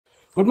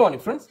Good morning,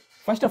 friends.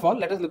 First of all,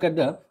 let us look at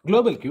the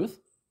global cues.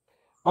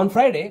 On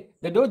Friday,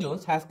 the Dow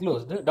Jones has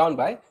closed down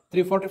by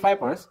 345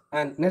 points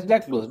and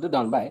Nasdaq closed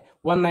down by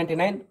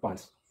 199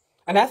 points.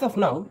 And as of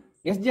now,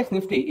 SGX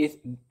Nifty is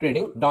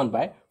trading down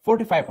by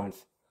 45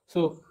 points.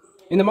 So,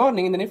 in the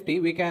morning in the Nifty,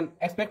 we can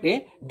expect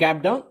a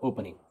gap down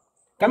opening.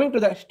 Coming to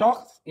the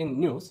stocks in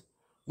news,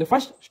 the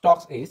first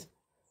stocks is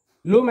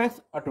Lumax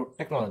Auto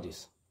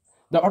Technologies.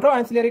 The auto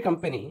ancillary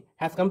company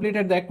has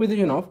completed the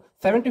acquisition of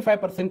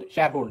 75%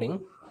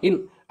 shareholding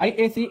in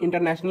IAC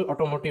International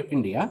Automotive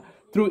India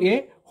through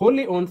a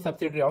wholly owned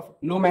subsidiary of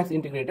Lumax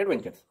Integrated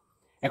Ventures.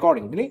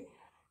 Accordingly,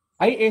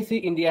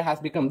 IAC India has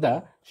become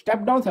the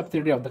step-down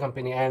subsidiary of the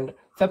company and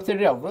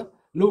subsidiary of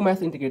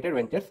Lumax Integrated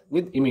Ventures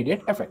with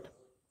immediate effect.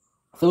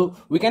 So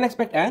we can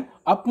expect an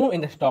up move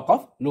in the stock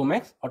of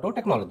Lumax Auto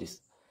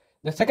Technologies.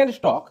 The second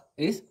stock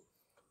is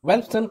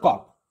Welspun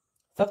Corp.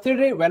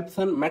 Subsidiary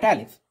Welspun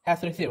Metallics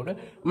has received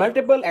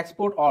multiple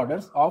export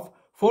orders of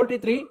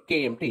 43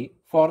 kmt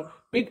for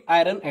pig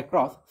iron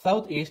across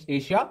Southeast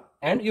Asia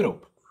and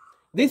Europe.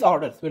 These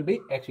orders will be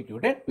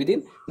executed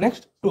within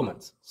next 2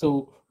 months.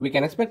 So we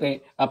can expect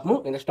a up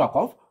move in the stock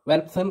of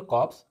Welspun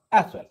Corp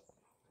as well.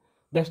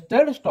 The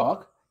third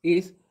stock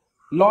is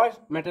Lloyds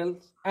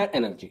Metals and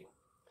Energy.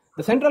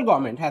 The central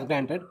government has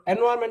granted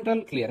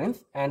environmental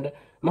clearance and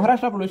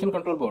Maharashtra Pollution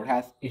Control Board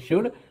has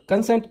issued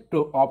consent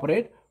to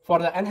operate for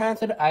the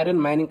enhanced iron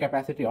mining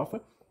capacity of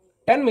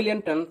 10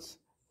 million tons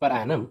per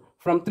annum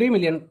from 3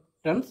 million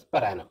tons per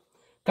annum.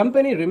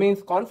 Company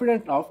remains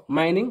confident of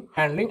mining,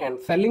 handling and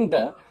selling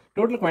the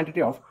total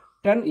quantity of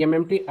 10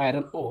 MMT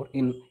iron ore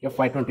in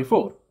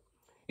FY24.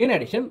 In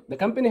addition, the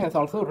company has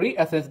also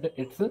reassessed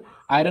its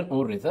iron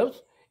ore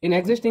reserves in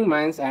existing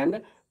mines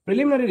and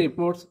preliminary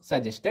reports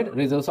suggested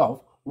reserves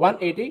of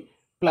 180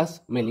 plus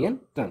million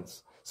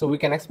tons. So we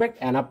can expect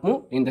an up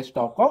move in the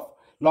stock of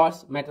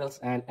Lloyds Metals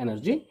and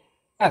Energy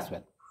as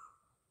well.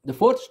 The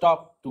fourth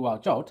stock to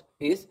watch out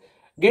is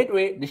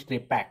Gateway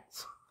District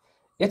Pacts.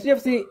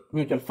 HDFC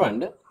Mutual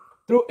Fund,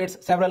 through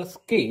its several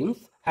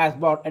schemes, has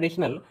bought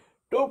additional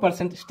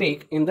 2%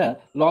 stake in the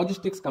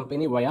logistics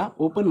company via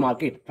open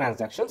market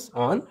transactions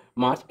on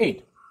March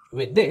 8.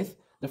 With this,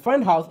 the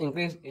fund house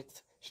increased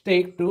its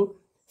stake to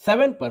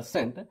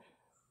 7%,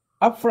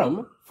 up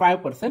from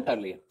 5%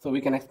 earlier. So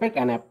we can expect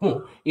an up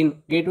move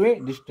in Gateway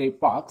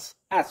District Parks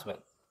as well.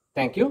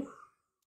 Thank you.